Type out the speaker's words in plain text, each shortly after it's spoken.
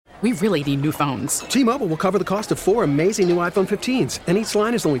We really need new phones. T-Mobile will cover the cost of 4 amazing new iPhone 15s, and each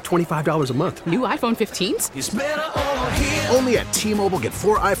line is only $25 a month. New iPhone 15s? It's better over here. Only at T-Mobile, get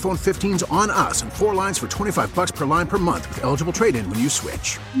 4 iPhone 15s on us and 4 lines for $25 per line per month with eligible trade-in when you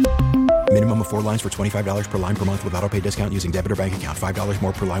switch. Minimum of 4 lines for $25 per line per month with autopay discount using debit or bank account. $5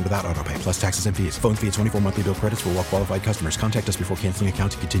 more per line without autopay, plus taxes and fees. Phone fee at 24 monthly bill credits for well-qualified customers. Contact us before canceling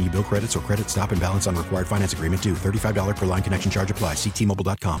account to continue bill credits or credit stop and balance on required finance agreement due. $35 per line connection charge applies. See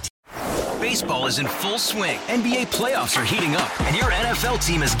T-Mobile.com. Baseball is in full swing. NBA playoffs are heating up, and your NFL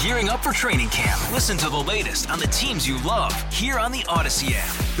team is gearing up for training camp. Listen to the latest on the teams you love here on the Odyssey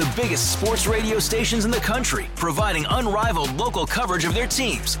app. The biggest sports radio stations in the country, providing unrivaled local coverage of their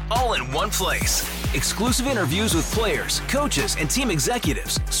teams, all in one place. Exclusive interviews with players, coaches, and team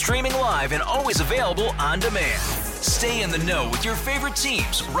executives, streaming live and always available on demand. Stay in the know with your favorite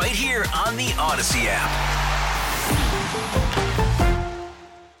teams right here on the Odyssey app.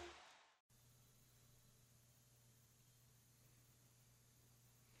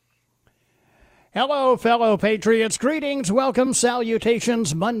 Hello, fellow patriots. Greetings, welcome,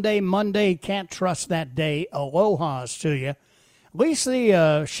 salutations. Monday. Can't trust that day. Aloha's to you. At least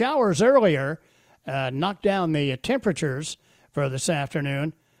the showers earlier knocked down the temperatures for this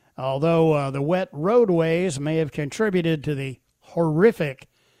afternoon, although the wet roadways may have contributed to the horrific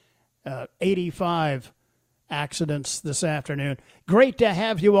 85 accidents this afternoon. Great to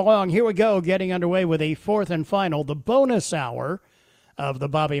have you along. Here we go, getting underway with a fourth and final, the bonus hour of the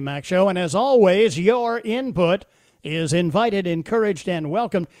Bobby Mack Show. And as always, your input is invited, encouraged, and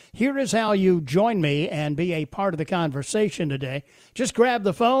welcomed. Here is how you join me and be a part of the conversation today. Just grab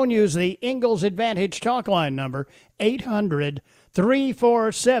the phone, use the Ingalls Advantage talk line number,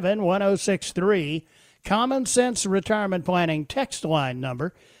 800-347-1063. Common Sense Retirement Planning text line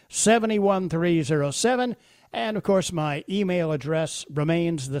number, 71307. And, of course, my email address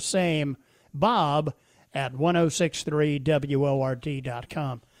remains the same,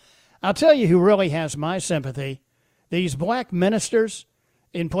 bob@1063word.com. I'll tell you who really has my sympathy. These black ministers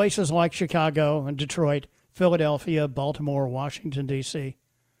in places like Chicago and Detroit, Philadelphia, Baltimore, Washington, D.C.,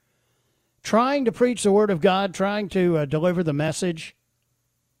 trying to preach the Word of God, trying to deliver the message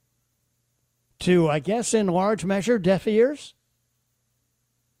to, I guess, in large measure, deaf ears.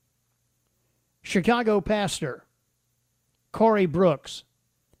 Chicago pastor Corey Brooks,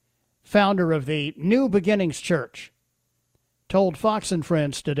 founder of the New Beginnings Church, told Fox and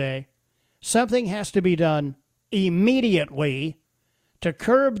Friends today something has to be done immediately to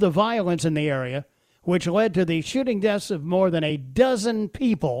curb the violence in the area, which led to the shooting deaths of more than a dozen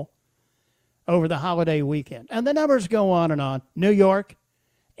people over the holiday weekend. And the numbers go on and on. New York,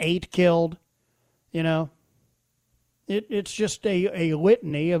 8 killed. You know, it's just a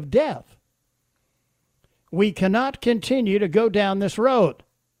litany of death. We cannot continue to go down this road,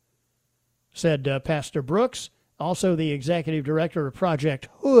 said Pastor Brooks, also the executive director of Project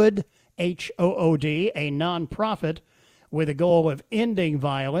Hood, H-O-O-D, a nonprofit with a goal of ending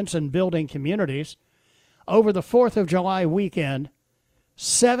violence and building communities. Over the 4th of July weekend,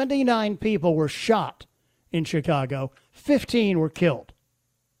 79 people were shot in Chicago. 15 were killed.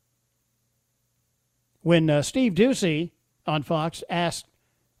 When Steve Doocy on Fox asked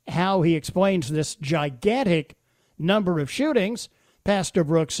how he explains this gigantic number of shootings, Pastor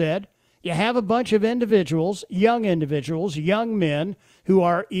Brooks said, you have a bunch of individuals, young men, who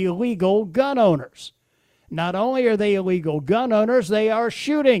are illegal gun owners. Not only are they illegal gun owners, they are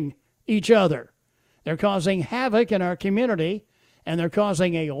shooting each other. They're causing havoc in our community, and they're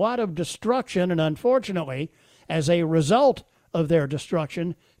causing a lot of destruction, and unfortunately, as a result of their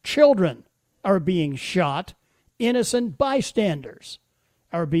destruction, children are being shot. Innocent bystanders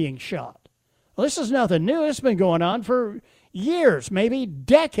are being shot. Well, this is nothing new. It's been going on for years, maybe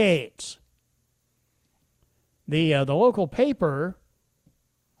decades. The local paper,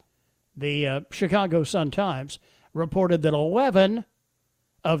 the Chicago Sun-Times, reported that 11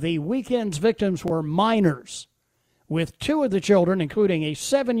 of the weekend's victims were minors, with 2 of the children, including a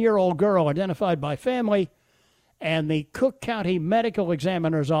 7-year-old girl identified by family and the Cook County Medical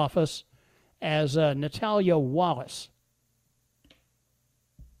Examiner's Office as Natalia Wallace.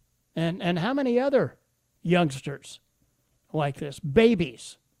 And how many other youngsters like this,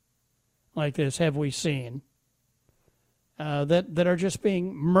 babies like this, have we seen that are just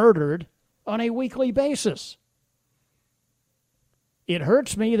being murdered on a weekly basis? It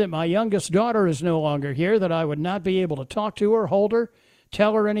hurts me that my youngest daughter is no longer here, that I would not be able to talk to her, hold her,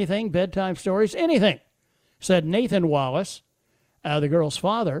 tell her anything, bedtime stories, anything, said Nathan Wallace, the girl's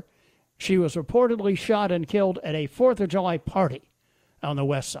father. She was reportedly shot and killed at a 4th of July party on the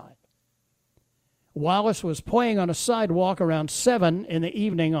west side. Wallace was playing on a sidewalk around 7 in the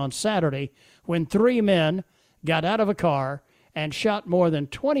evening on Saturday when 3 men got out of a car and shot more than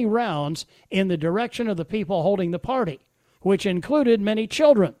 20 rounds in the direction of the people holding the party, which included many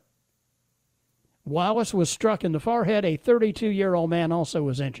children. Wallace was struck in the forehead. A 32-year-old man also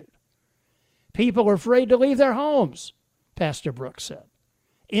was injured. People are afraid to leave their homes, Pastor Brooks said.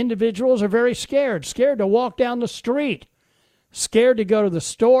 Individuals are very scared to walk down the street, scared to go to the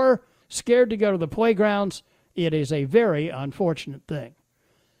store, scared to go to the playgrounds. It is a very unfortunate thing.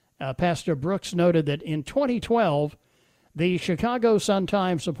 Pastor Brooks noted that in 2012, the Chicago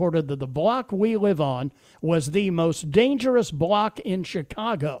Sun-Times reported that the block we live on was the most dangerous block in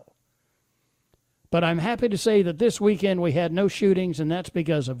Chicago. But I'm happy to say that this weekend we had no shootings, and that's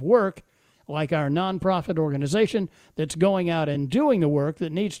because of work, like our nonprofit organization that's going out and doing the work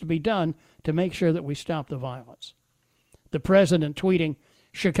that needs to be done to make sure that we stop the violence. The president tweeting,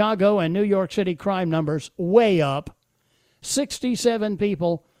 Chicago and New York City crime numbers way up. 67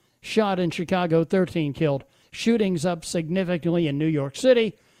 people shot in Chicago, 13 killed. Shootings up significantly in New York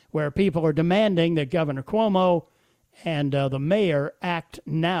City, where people are demanding that Governor Cuomo and the mayor act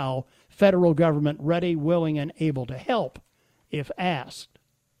now. Federal government ready, willing, and able to help if asked.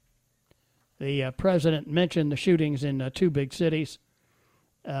 The president mentioned the shootings in 2 big cities.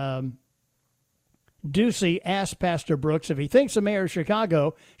 Ducey asked Pastor Brooks if he thinks the mayor of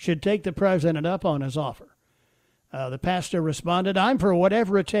Chicago should take the president up on his offer. The pastor responded, I'm for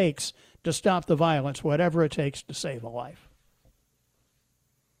whatever it takes to stop the violence, whatever it takes to save a life.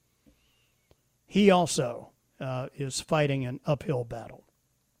 He also is fighting an uphill battle.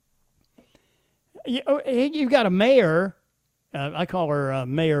 You've got a mayor, I call her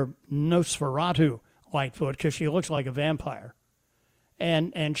Mayor Nosferatu Lightfoot because she looks like a vampire.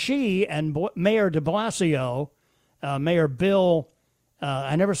 And she and Mayor de Blasio, Mayor Bill,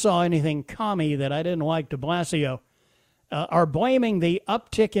 I never saw anything commie that I didn't like de Blasio, are blaming the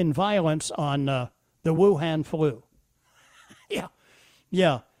uptick in violence on the Wuhan flu.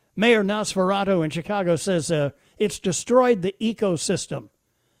 Yeah. Mayor Nosferatu in Chicago says it's destroyed the ecosystem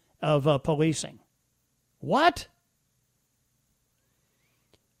of policing. What?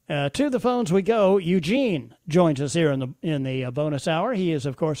 To the phones we go. Eugene joins us here in the bonus hour. He is,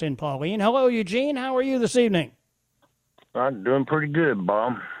 of course, in Pauline. Hello, Eugene. How are you this evening? I'm doing pretty good,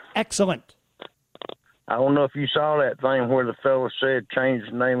 Bob. Excellent. I don't know if you saw that thing where the fellow said change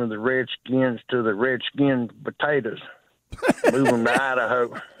the name of the Redskins to the Redskin Potatoes. Move them to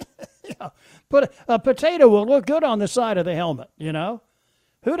Idaho. Yeah, but a potato will look good on the side of the helmet, you know?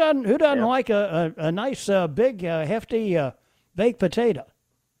 Who doesn't like a nice, big, hefty baked potato?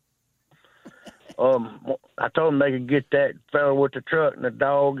 I told them they could get that fellow with the truck and the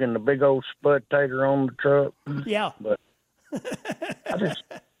dog and the big old spud tater on the truck. Yeah. But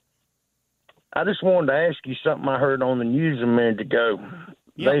I just wanted to ask you something I heard on the news a minute ago.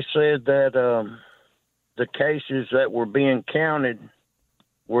 Yep. They said that the cases that were being counted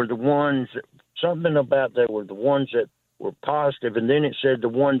were the ones, something about that were the ones that were positive, and then it said the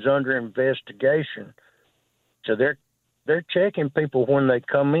ones under investigation. So they're checking people when they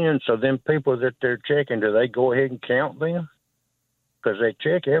come in. So then people that they're checking, do they go ahead and count them? Because they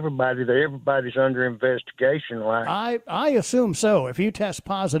check everybody. Everybody's under investigation. Like I assume so. If you test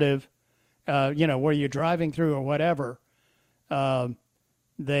positive, where you're driving through or whatever,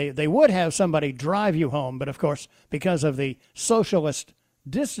 they would have somebody drive you home. But of course, because of the socialist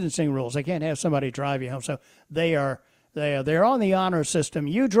distancing rules, they can't have somebody drive you home. So they're on the honor system.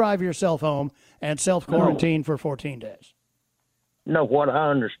 You drive yourself home and self-quarantine for 14 days. No, what I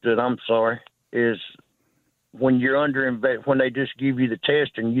understood, I'm sorry, is when you're when they just give you the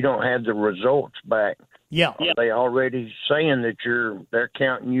test and you don't have the results back. Yeah. Are they already saying that they're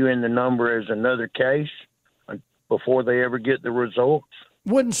counting you in the number as another case before they ever get the results?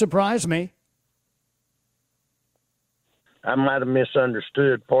 Wouldn't surprise me. I might have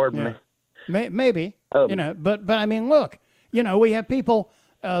misunderstood. Pardon me. Maybe. But I mean, look, we have people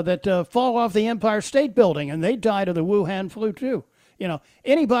that fall off the Empire State Building, and they died of the Wuhan flu too.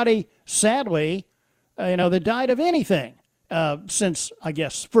 Anybody, sadly, that died of anything since, I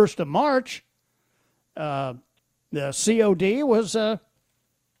guess, 1st of March, the COD was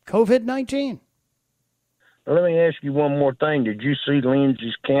COVID-19. Let me ask you one more thing. Did you see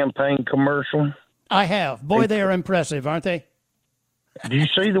Lindsay's campaign commercial? I have. Boy, they are impressive, aren't they? Do you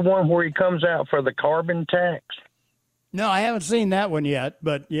see the one where he comes out for the carbon tax? No, I haven't seen that one yet,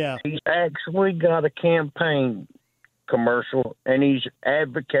 but yeah. He's actually got a campaign commercial, and he's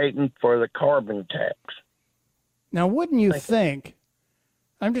advocating for the carbon tax. Now, wouldn't you think,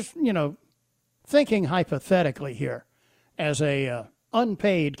 I'm just, thinking hypothetically here, as a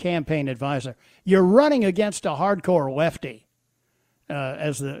unpaid campaign advisor. You're running against a hardcore lefty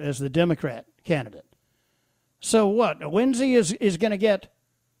as the Democrat candidate. So what? Lindsey is going to get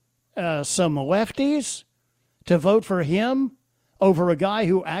some lefties to vote for him over a guy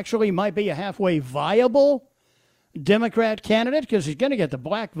who actually might be a halfway viable Democrat candidate, because he's going to get the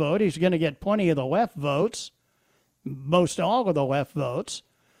black vote. He's going to get plenty of the left votes, most all of the left votes.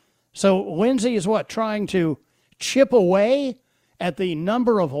 So Lindsey is what, trying to chip away at the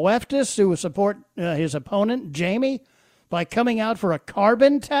number of leftists who would support his opponent, Jamie, by coming out for a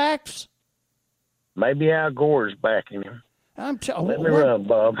carbon tax? Maybe Al Gore's backing him. Let me run,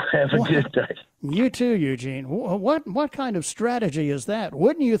 Bob. Have a good day. You too, Eugene. What kind of strategy is that?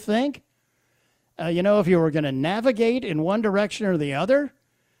 Wouldn't you think, if you were going to navigate in one direction or the other,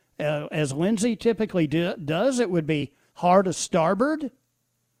 as Lindsey typically does, it would be hard to starboard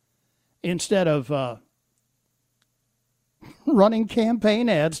instead of running campaign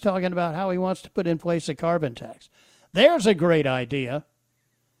ads talking about how he wants to put in place a carbon tax. There's a great idea.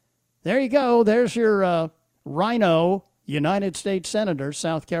 There you go. There's your Rhino United States Senator,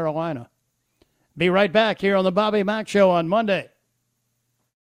 South Carolina. Be right back here on the Bobby Mack Show on Monday.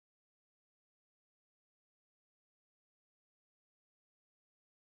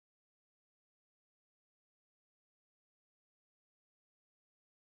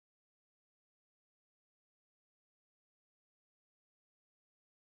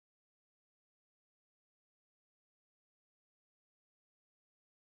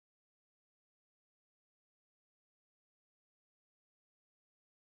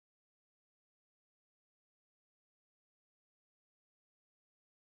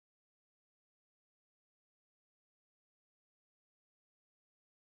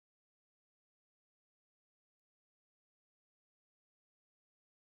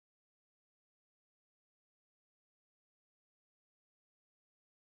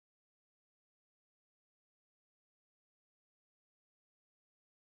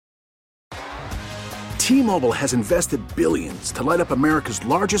 T-Mobile has invested billions to light up America's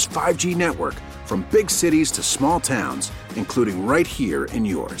largest 5G network, from big cities to small towns, including right here in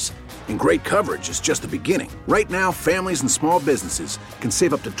yours. And great coverage is just the beginning. Right now, families and small businesses can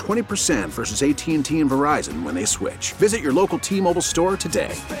save up to 20% versus AT&T and Verizon when they switch. Visit your local T-Mobile store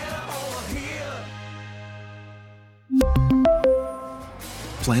today.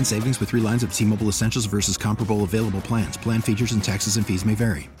 Plan savings with 3 lines of T-Mobile Essentials versus comparable available plans. Plan features and taxes and fees may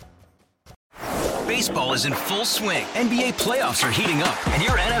vary. Baseball is in full swing. NBA playoffs are heating up, and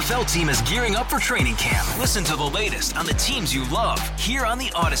your NFL team is gearing up for training camp. Listen to the latest on the teams you love here on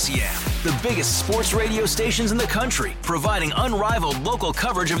the Odyssey app. The biggest sports radio stations in the country, providing unrivaled local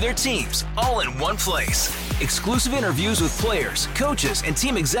coverage of their teams, all in one place. Exclusive interviews with players, coaches, and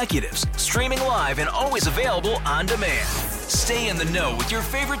team executives, streaming live and always available on demand. Stay in the know with your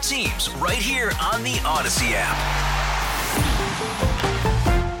favorite teams right here on the Odyssey app.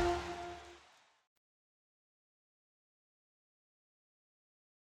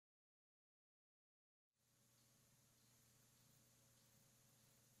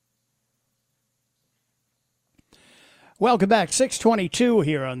 Welcome back. 6:22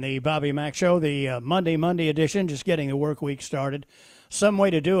 here on the Bobby Mack Show, the Monday edition, just getting the work week started. Some way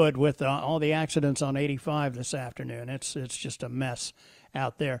to do it with all the accidents on 85 this afternoon. It's just a mess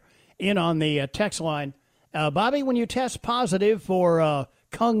out there. In on the text line, Bobby, when you test positive for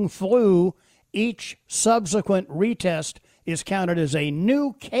Kung Flu, each subsequent retest is counted as a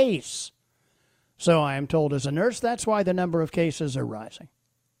new case. So I am told as a nurse, that's why the number of cases are rising.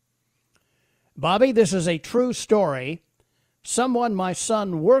 Bobby, this is a true story. Someone my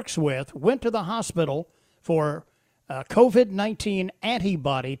son works with went to the hospital for COVID-19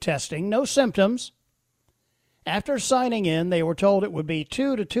 antibody testing, no symptoms. After signing in, they were told it would be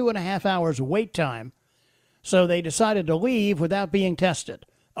 2 to 2.5 hours wait time, so they decided to leave without being tested.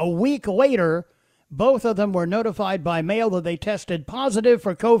 A week later, both of them were notified by mail that they tested positive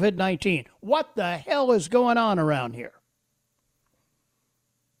for COVID-19. What the hell is going on around here?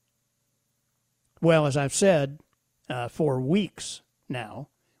 Well, as I've said for weeks now,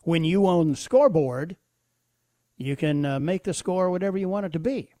 when you own the scoreboard, you can make the score whatever you want it to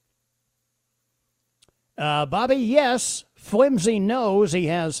be. Bobby, yes, flimsy knows he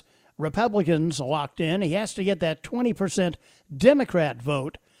has Republicans locked in. He has to get that 20% Democrat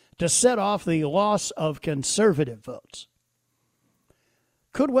vote to set off the loss of conservative votes.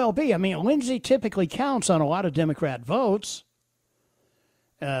 Could well be. I mean, Lindsey typically counts on a lot of Democrat votes.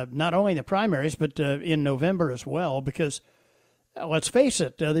 Not only in the primaries, but in November as well, because let's face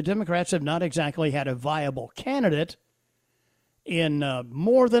it, the Democrats have not exactly had a viable candidate in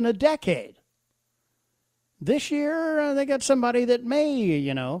more than a decade. This year, they got somebody that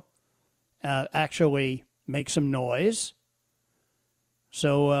may, actually make some noise.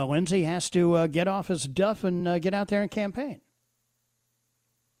 So Lindsay has to get off his duff and get out there and campaign.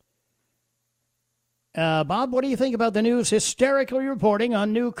 Bob, what do you think about the news hysterically reporting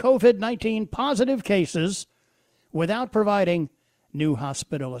on new COVID-19 positive cases without providing new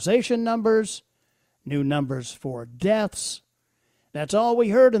hospitalization numbers, new numbers for deaths? That's all we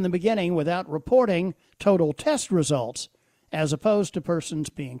heard in the beginning without reporting total test results as opposed to persons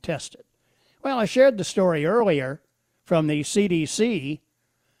being tested. Well, I shared the story earlier from the CDC.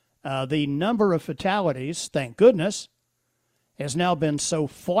 The number of fatalities, thank goodness, has now been so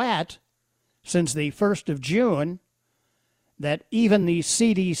flat since the 1st of June that even the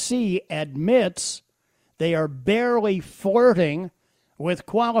CDC admits they are barely flirting with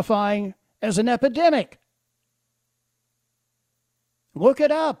qualifying as an epidemic. Look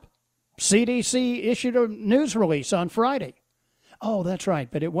it up. CDC issued a news release on Friday. Oh, that's right,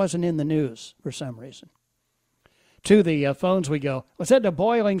 but it wasn't in the news for some reason. To the phones we go. Let's head to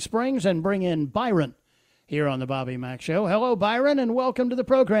Boiling Springs and bring in Byron here on the Bobby Mack Show. Hello, Byron, and welcome to the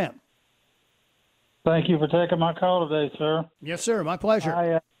program. Thank you for taking my call today, sir. Yes, sir. My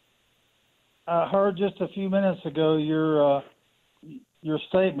pleasure. I heard just a few minutes ago your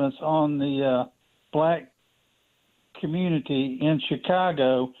statements on the black community in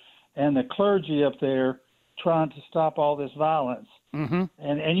Chicago and the clergy up there trying to stop all this violence. Mm-hmm.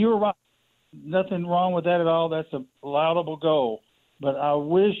 And you were right. Nothing wrong with that at all. That's a laudable goal. But I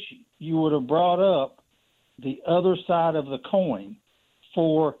wish you would have brought up the other side of the coin.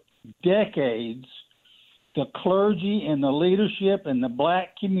 For decades, the clergy and the leadership in the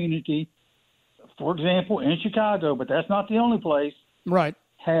black community, for example, in Chicago, but that's not the only place, right,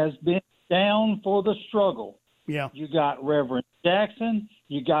 has been down for the struggle. Yeah. You got Reverend Jackson.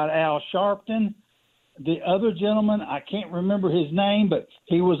 You got Al Sharpton. The other gentleman, I can't remember his name, but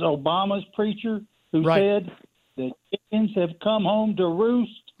he was Obama's preacher who said the chickens have come home to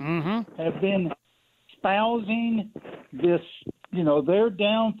roost, have been espousing this, they're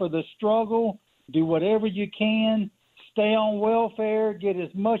down for the struggle, do whatever you can, stay on welfare, get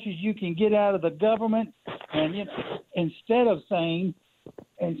as much as you can get out of the government. And instead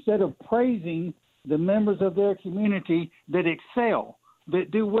of praising the members of their community that excel,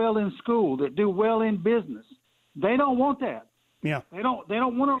 that do well in school, that do well in business, they don't want that. Yeah. They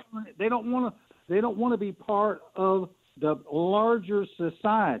don't want to be part of the larger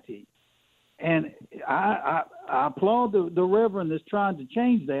society. And I applaud the Reverend that's trying to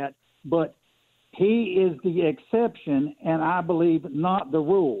change that, but he is the exception, and I believe not the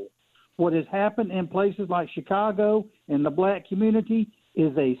rule. What has happened in places like Chicago in the black community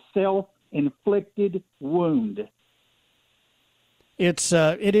is a self-inflicted wound.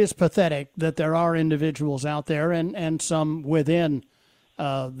 It is pathetic that there are individuals out there and some within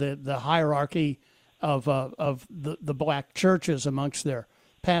the hierarchy of the black churches amongst their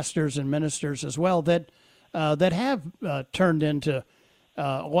pastors and ministers as well that have turned into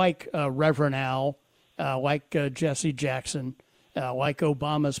like Reverend Al, like Jesse Jackson, like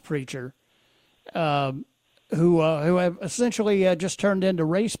Obama's preacher, who have essentially just turned into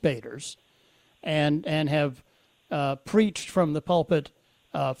race baiters and have preached from the pulpit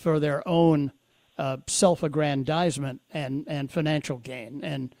for their own self-aggrandizement and financial gain.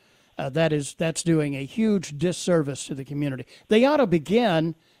 And that's doing a huge disservice to the community. They ought to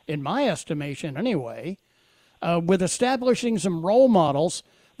begin, in my estimation anyway, with establishing some role models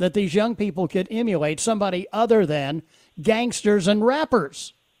that these young people could emulate, somebody other than gangsters and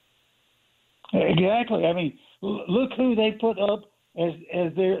rappers. Exactly. I mean, look who they put up as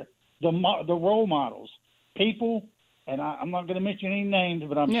the role models. People, and I'm not going to mention any names,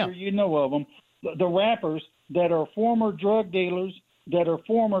 but I'm sure you know of them, the rappers that are former drug dealers, that are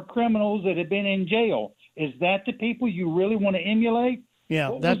former criminals that have been in jail. Is that the people you really want to emulate?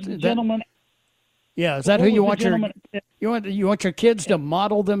 Yeah, gentleman. Yeah, is that who you want you want your kids to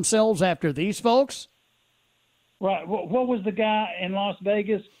model themselves after these folks? Right. What was the guy in Las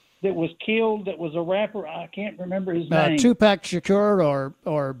Vegas that was killed? That was a rapper. I can't remember his name. Tupac Shakur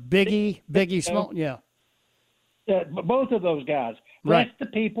or Biggie Small. Yeah. Both of those guys. Right. That's the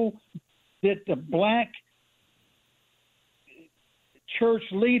people that the black church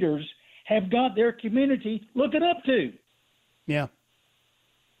leaders have got their community looking up to. Yeah.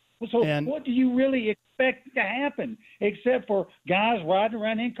 So what do you really expect to happen except for guys riding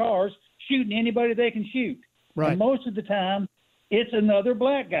around in cars shooting anybody they can shoot? Right. And most of the time, it's another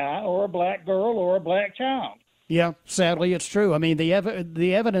black guy or a black girl or a black child. Yeah, sadly, it's true. I mean, the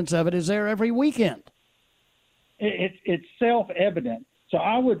evidence of it is there every weekend. It's self-evident. So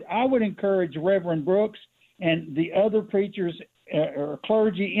I would encourage Reverend Brooks and the other preachers or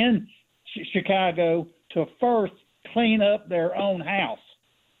clergy in Chicago to first clean up their own house.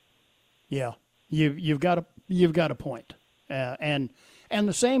 Yeah, you've got a point, and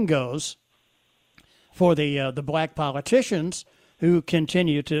the same goes for the black politicians who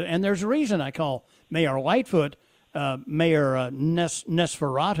continue to. And there's a reason I call Mayor Lightfoot Mayor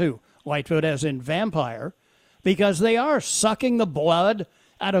Nosferatu Lightfoot, as in vampire, because they are sucking the blood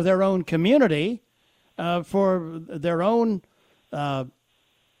out of their own community for their own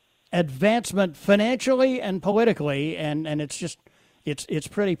advancement financially and politically, and it's just it's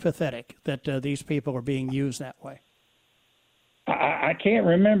pretty pathetic that these people are being used that way. I can't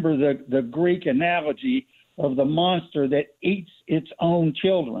remember the Greek analogy of the monster that eats its own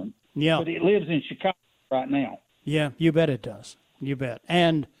children. Yeah, but it lives in Chicago right now. Yeah, you bet it does. You bet,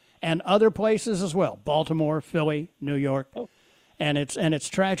 and other places as well, Baltimore, Philly, New York, and it's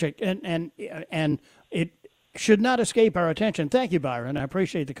tragic, and it should not escape our attention. Thank you, Byron. I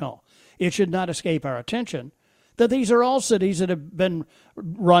appreciate the call. It should not escape our attention that these are all cities that have been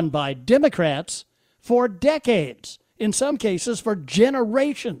run by Democrats for decades, in some cases for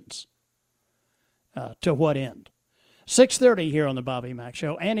generations. To what end? 6:30 here on the Bobby Mack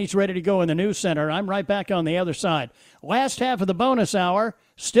Show. Annie's ready to go in the news center. I'm right back on the other side. Last half of the bonus hour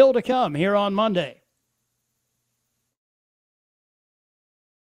still to come here on Monday.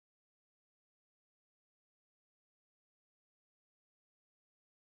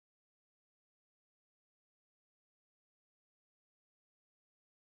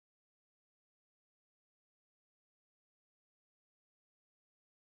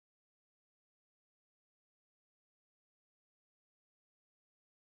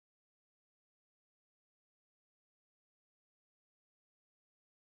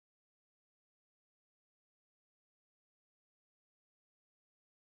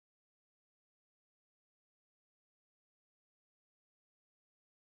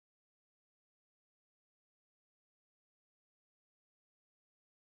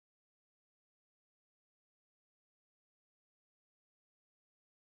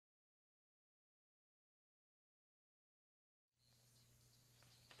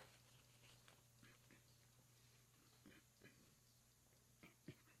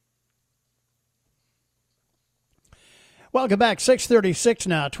 Welcome back. 6:36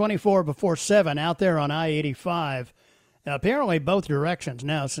 now, 24 before 7 out there on I-85. Apparently both directions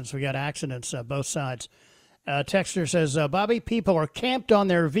now since we got accidents both sides. Texter says, Bobby, people are camped on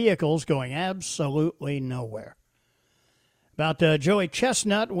their vehicles going absolutely nowhere. About Joey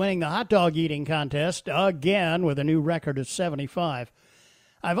Chestnut winning the hot dog eating contest again with a new record of 75.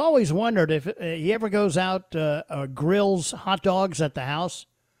 I've always wondered if he ever goes out, grills hot dogs at the house.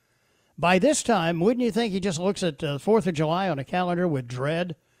 By this time, wouldn't you think he just looks at 4th of July on a calendar with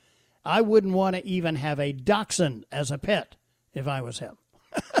dread? I wouldn't want to even have a dachshund as a pet if I was him.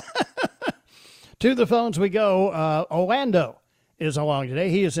 To the phones we go. Orlando is along today.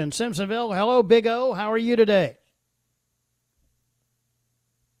 He is in Simpsonville. Hello, Big O. How are you today?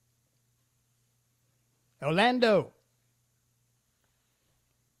 Orlando.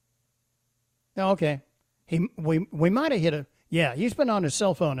 Okay. We might have hit a... Yeah, he's been on his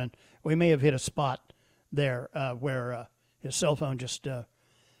cell phone, and we may have hit a spot there where his cell phone just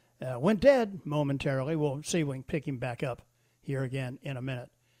went dead momentarily. We'll see if we can pick him back up here again in a minute.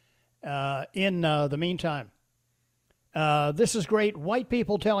 In the meantime, this is great. White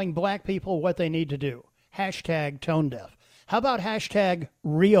people telling black people what they need to do. Hashtag tone deaf. How about hashtag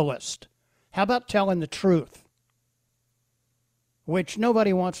realist? How about telling the truth? Which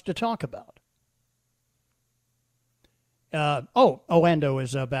nobody wants to talk about. Orlando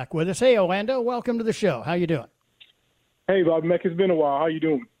is back with us. Hey, Orlando, welcome to the show. How you doing? Hey, Bob Meck, it's been a while. How you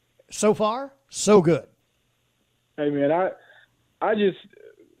doing? So far, so good. Hey, man, I just,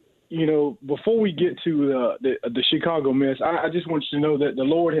 before we get to the Chicago mess, I just want you to know that the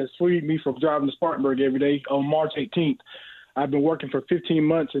Lord has freed me from driving to Spartanburg every day. On March 18th, I've been working for 15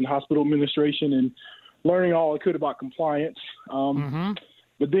 months in hospital administration and learning all I could about compliance.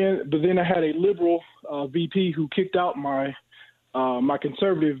 But then I had a liberal VP who kicked out my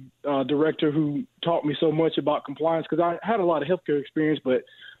conservative director who taught me so much about compliance, because I had a lot of healthcare experience, but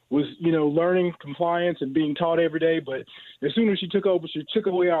was learning compliance and being taught every day. But as soon as she took over, she took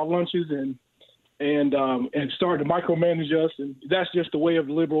away our lunches and started to micromanage us, and that's just the way of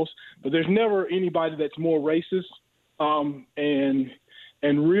the liberals. But there's never anybody that's more racist and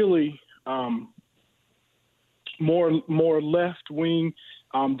really more left wing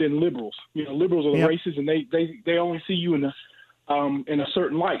than liberals. Liberals are the racists, and they only see you in a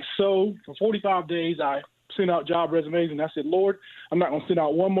certain light. So for 45 days, I sent out job resumes, and I said, Lord, I'm not going to send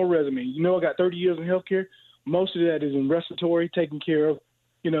out one more resume. I got 30 years in healthcare. Most of that is in respiratory, taking care of,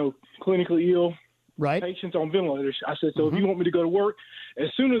 clinically ill patients on ventilators. I said, so if you want me to go to work, as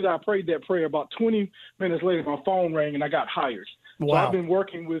soon as I prayed that prayer, about 20 minutes later, my phone rang and I got hired. Wow. So I've been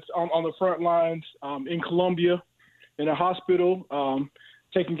working with on the front lines in Colombia in a hospital,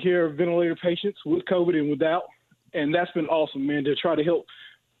 taking care of ventilator patients with COVID and without. And that's been awesome, man, to try to help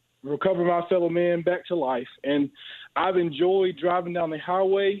recover my fellow man back to life. And I've enjoyed driving down the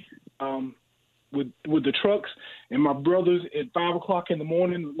highway with the trucks and my brothers at 5 o'clock in the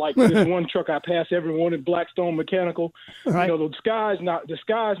morning. Like this one truck I pass every morning, Blackstone Mechanical. Right. The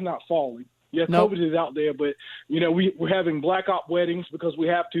sky's not falling. Yeah, Nope. COVID is out there, but we're having black op weddings because we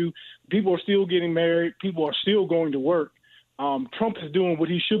have to. People are still getting married. People are still going to work. Trump is doing what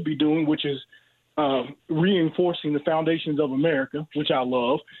he should be doing, which is reinforcing the foundations of America, which I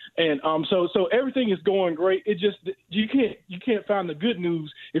love. And so everything is going great. It just you can't find the good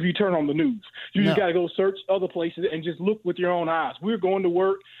news if you turn on the news. You just got to go search other places and just look with your own eyes. We're going to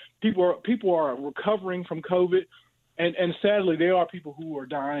work. People are recovering from COVID. And sadly, there are people who are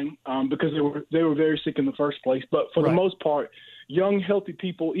dying because they were very sick in the first place. But for the most part, young, healthy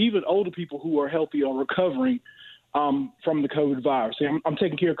people, even older people who are healthy, are recovering from the COVID virus. I'm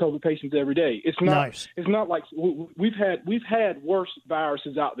taking care of COVID patients every day. It's not. Nice. It's not like we've had worse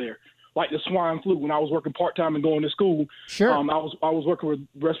viruses out there, like the swine flu. When I was working part time and going to school, sure, I was working with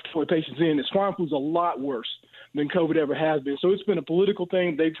respiratory patients. The swine flu is a lot worse than COVID ever has been. So it's been a political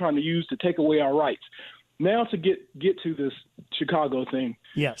thing they're trying to use to take away our rights. Now to get to this Chicago thing.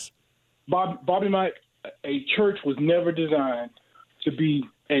 Yes. Bobby Mike, a church was never designed to be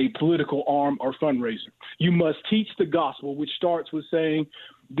a political arm or fundraiser. You must teach the gospel, which starts with saying,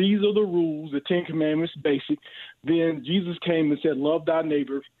 these are the rules, the 10 Commandments, basic. Then Jesus came and said, love thy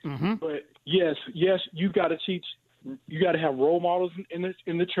neighbor. Mm-hmm. But yes, you got to teach. You got to have role models in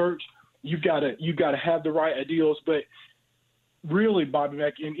the church. You've got to have the right ideals. But really, Bobby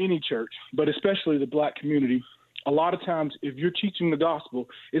Mack, in any church, but especially the black community, a lot of times if you're teaching the gospel,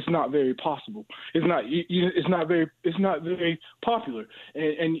 it's not very possible. It's not very popular.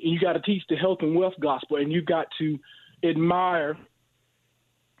 And you got to teach the health and wealth gospel, and you got to admire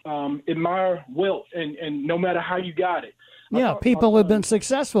wealth, and no matter how you got it. Yeah, people have been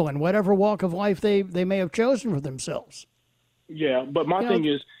successful in whatever walk of life they may have chosen for themselves. Yeah, but my thing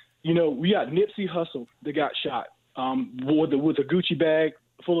is, we got Nipsey Hussle that got shot with a Gucci bag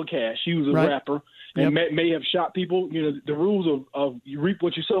full of cash. He was a rapper and may have shot people. The rules of you reap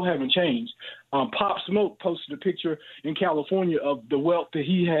what you sow haven't changed. Pop Smoke posted a picture in California of the wealth that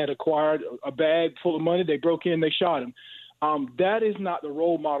he had acquired, a bag full of money. They broke in, they shot him. That is not the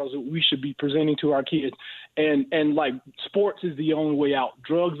role models that we should be presenting to our kids. And like sports is the only way out.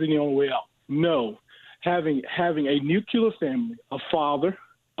 Drugs are the only way out. No, having a nuclear family, a father,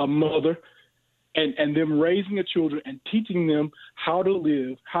 a mother, and them raising the children and teaching them how to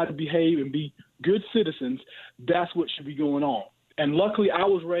live, how to behave and be good citizens, that's what should be going on. And luckily, I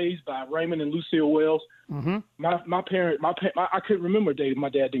was raised by Raymond and Lucille Wells. Mm-hmm. I couldn't remember a day that my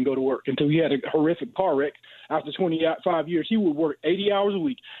dad didn't go to work until he had a horrific car wreck. After 25 years, he would work 80 hours a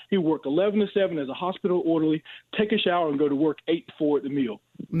week. He would work 11 to 7 as a hospital orderly, take a shower, and go to work 8 to 4 at the meal.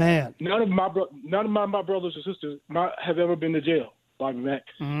 Man, none of my brothers or sisters have ever been to jail, Bobby Mack,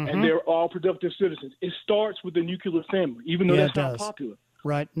 and they're all productive citizens. It starts with the nuclear family, even though that's not popular.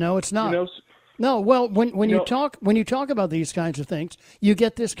 Right? No, it's not. No, well, when you talk about these kinds of things, you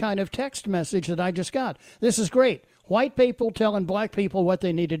get this kind of text message that I just got. This is great. White people telling black people what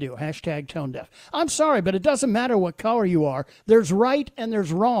they need to do. # tone deaf. I'm sorry, but it doesn't matter what color you are. There's right and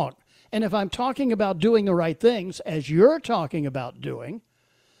there's wrong. And if I'm talking about doing the right things, as you're talking about doing,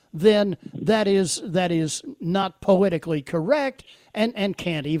 then that is not politically correct and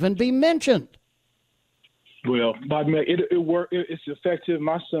can't even be mentioned. Well, Bobby, it worked. It's effective.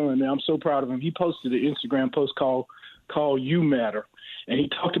 My son, man, I'm so proud of him. He posted an Instagram post called You Matter. And he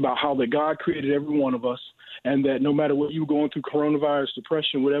talked about how that God created every one of us and that no matter what you were going through, coronavirus,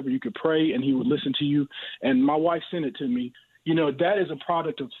 depression, whatever, you could pray and he would listen to you. And my wife sent it to me. That is a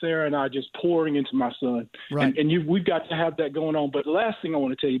product of Sarah and I just pouring into my son. Right. And we've got to have that going on. But the last thing I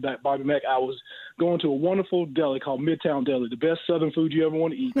want to tell you about Bobby Mack, I was going to a wonderful deli called Midtown Deli, the best Southern food you ever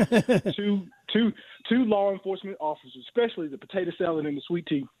want to eat. Two law enforcement officers, especially the potato salad and the sweet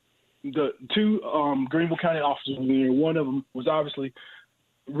tea. The two Greenville County officers were there. One of them was obviously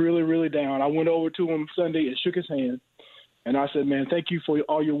really, really down. I went over to him Sunday and shook his hand. And I said, man, thank you for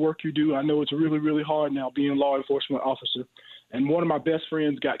all your work you do. I know it's really, really hard now being a law enforcement officer. And one of my best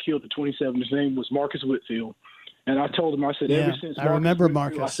friends got killed at 27. His name was Marcus Whitfield. And I told him, I said, ever since I remember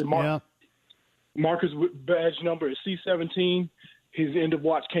Marcus. I said, Marcus' badge number is C-17. His end of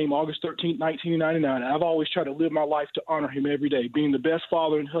watch came August 13th, 1999. I've always tried to live my life to honor him every day, being the best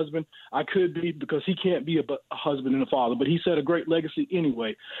father and husband I could be, because he can't be a husband and a father, but he set a great legacy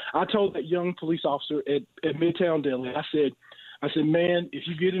anyway. I told that young police officer at Midtown Deli, I said, man, if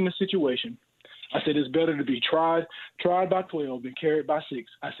you get in a situation, I said, it's better to be tried by 12 than carried by 6.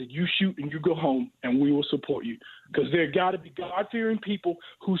 I said, you shoot and you go home, and we will support you. Because there got to be God-fearing people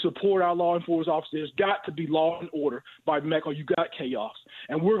who support our law enforcement officers. There's got to be law and order. By Mac, or you got chaos.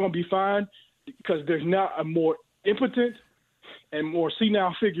 And we're going to be fine, because there's not a more impotent and more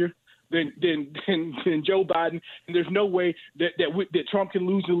senile figure than Joe Biden, and there's no way that Trump can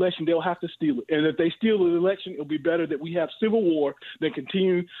lose the election. They'll have to steal it, and if they steal the election, it'll be better that we have civil war than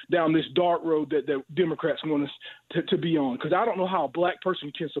continue down this dark road that the Democrats want us to be on. Because I don't know how a black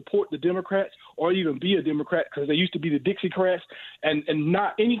person can support the Democrats or even be a Democrat, because they used to be the Dixiecrats, and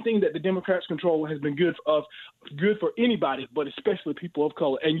not anything that the Democrats control has been good for anybody, but especially people of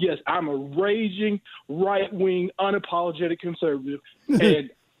color. And yes, I'm a raging right-wing, unapologetic conservative, and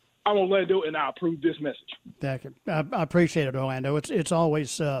I'm Orlando, and I approve this message. I appreciate it, Orlando. It's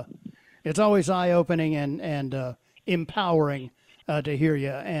always eye-opening and empowering to hear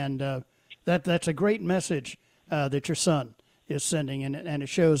you, and that's a great message that your son is sending, and it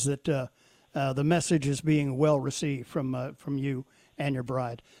shows that the message is being well received from you and your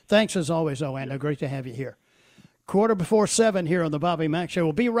bride. Thanks as always, Orlando. Great to have you here. 7:15 here on the Bobby Mack Show.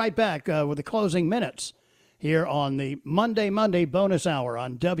 We'll be right back with the closing minutes here on the Monday bonus hour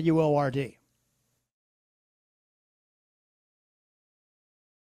on WORD.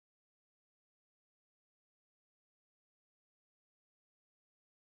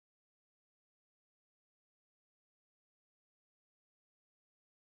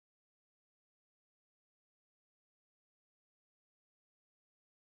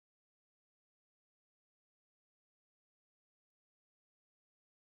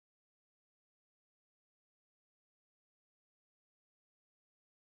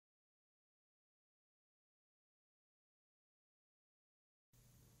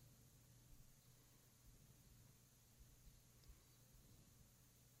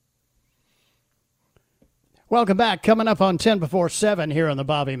 Welcome back. Coming up on 7 here on the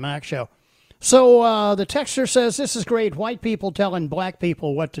Bobby Mack Show. So the texter says, this is great. White people telling black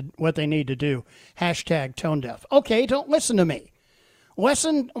people what they need to do. Hashtag tone deaf. Okay, don't listen to me.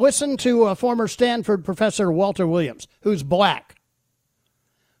 Listen to former Stanford professor Walter Williams, who's black.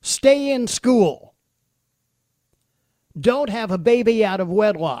 Stay in school. Don't have a baby out of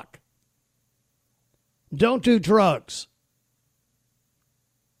wedlock. Don't do drugs.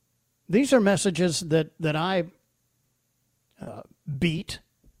 These are messages that I beat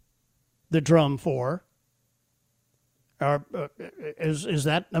the drum for. Is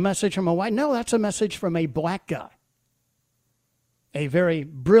that a message from a white? No, that's a message from a black guy. A very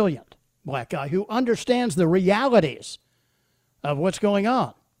brilliant black guy who understands the realities of what's going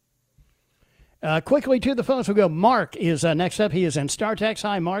on. Quickly to the phones we go. Mark is next up. He is in StarTex.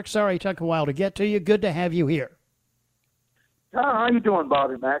 Hi, Mark. Sorry it took a while to get to you. Good to have you here. How you doing,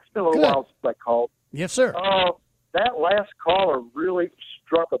 Bobby Mack? It's been a little while since I called. Yes, sir. That last caller really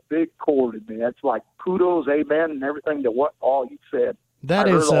struck a big chord in me. That's like kudos, amen, and everything to what all you said. That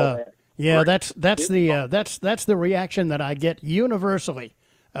is, yeah, that's the reaction that I get universally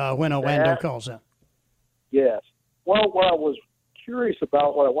when Orlando calls in. Yes. Well, what I was curious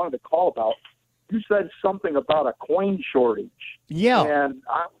about, what I wanted to call about, you said something about a coin shortage. Yeah. And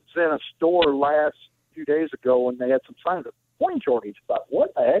I was in a store last few days ago, and they had some signs of coin shortage. But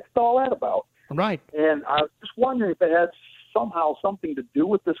what the heck's all that about? Right. And I was just wondering if it had somehow something to do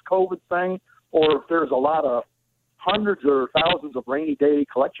with this COVID thing, or if there's a lot of hundreds or thousands of rainy day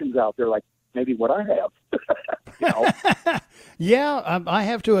collections out there, like maybe what I have. Yeah, I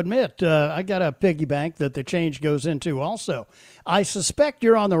have to admit, I got a piggy bank that the change goes into also. I suspect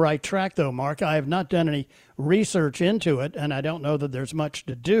you're on the right track, though, Mark. I have not done any research into it, and I don't know that there's much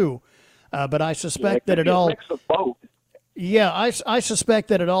to do. But I suspect that it all. Mix of both. Yeah, I suspect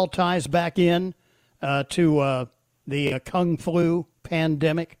that it all ties back in to the Kung Flu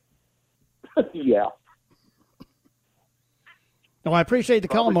pandemic. Yeah. Well, I appreciate the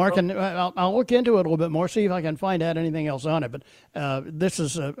call, Mark, and I'll look into it a little bit more, see if I can find out anything else on it. But this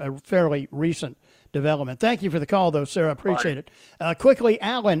is a fairly recent development. Thank you for the call, though, sir. I appreciate it. Quickly,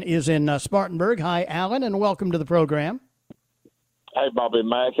 Alan is in Spartanburg. Hi, Alan, and welcome to the program. Hey, Bobby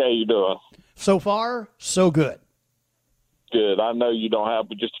Mack. How you doing? So far, so good. Good. I know you don't have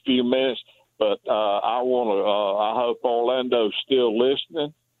but just a few minutes, but I hope Orlando's still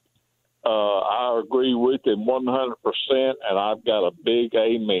listening. I agree with him 100%, and I've got a big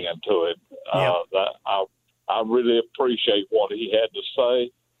amen to it. Yeah. I really appreciate what he had to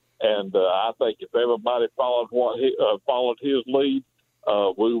say. And I think if everybody followed his lead,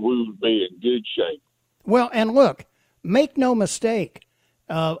 we would be in good shape. Well, and look, make no mistake,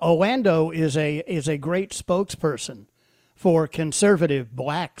 Orlando is a great spokesperson for conservative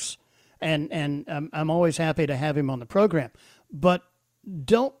blacks, and I'm always happy to have him on the program. But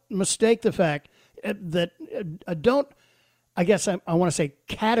don't mistake the fact that I guess I want to say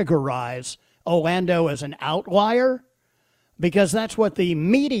categorize Orlando as an outlier, because that's what the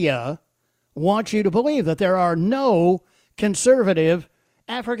media wants you to believe, that there are no conservative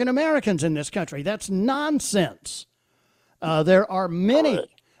African Americans in this country. That's nonsense. There are many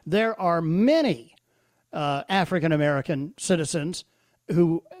African American citizens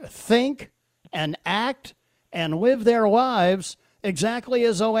who think and act and live their lives exactly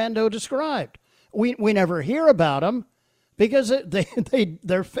as Orlando described. We never hear about them because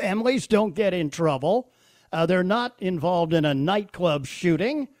their families don't get in trouble. They're not involved in a nightclub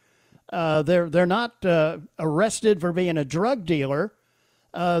shooting. They're not arrested for being a drug dealer.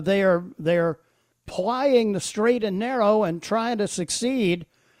 They're plying the straight and narrow and trying to succeed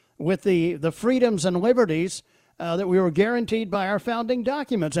with the freedoms and liberties that we were guaranteed by our founding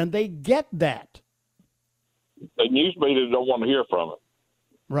documents, and they get that. The news media don't want to hear from it.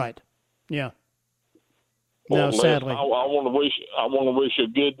 Right. Yeah. Well, no, sadly. I want to wish you a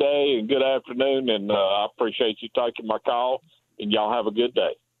good day and good afternoon, and I appreciate you taking my call, and y'all have a good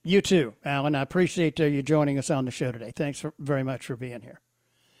day. You too, Alan. I appreciate you joining us on the show today. Thanks very much for being here.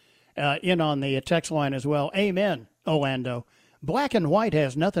 In on the text line as well. Amen, Orlando. Black and white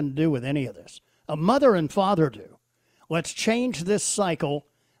has nothing to do with any of this. A mother and father do. Let's change this cycle.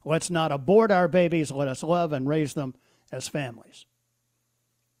 Let's not abort our babies. Let us love and raise them as families.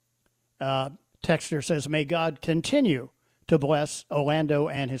 Texter says, may God continue to bless Orlando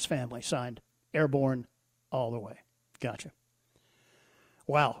and his family. Signed, Airborne all the way. Gotcha.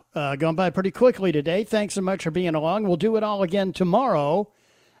 Wow. Gone by pretty quickly today. Thanks so much for being along. We'll do it all again tomorrow,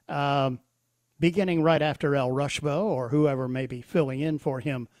 beginning right after El Rushbo or whoever may be filling in for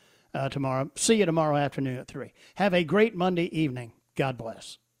him tomorrow. See you tomorrow afternoon at 3. Have a great Monday evening. God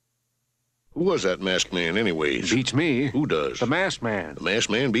bless. Who was that masked man anyways? Beats me. Who does? The masked man. The masked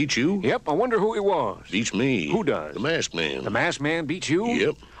man beats you? Yep, I wonder who he was. Beats me. Who does? The masked man. The masked man beats you?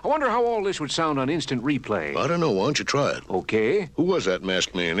 Yep. I wonder how all this would sound on instant replay. I don't know. Why don't you try it? Okay. Who was that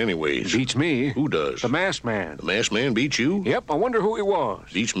masked man anyways? Beats me. Who does? The masked man. The masked man beats you? Yep, I wonder who he was.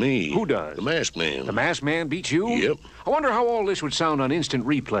 Beats me. Who does? The masked man. The masked man beats you? Yep. I wonder how all this would sound on instant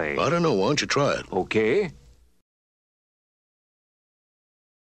replay. I don't know. Why don't you try it? Okay.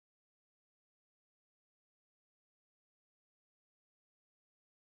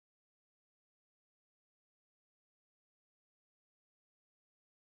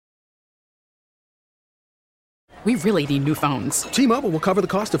 We really need new phones. T-Mobile will cover the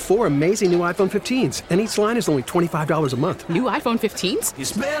cost of 4 amazing new iPhone 15s, and each line is only $25 a month. New iPhone 15s?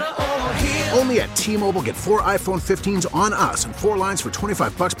 It's better over here. Only at T-Mobile, get 4 iPhone 15s on us and 4 lines for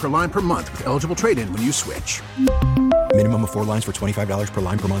 $25 per line per month with eligible trade-in when you switch. Minimum of 4 lines for $25 per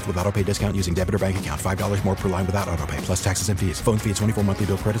line per month with autopay discount using debit or bank account. $5 more per line without autopay, plus taxes and fees. Phone fee at 24 monthly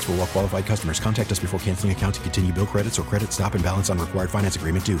bill credits for well-qualified customers. Contact us before canceling account to continue bill credits or credit stop and balance on required finance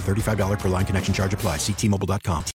agreement due. $35 per line connection charge applies. See T-Mobile.com.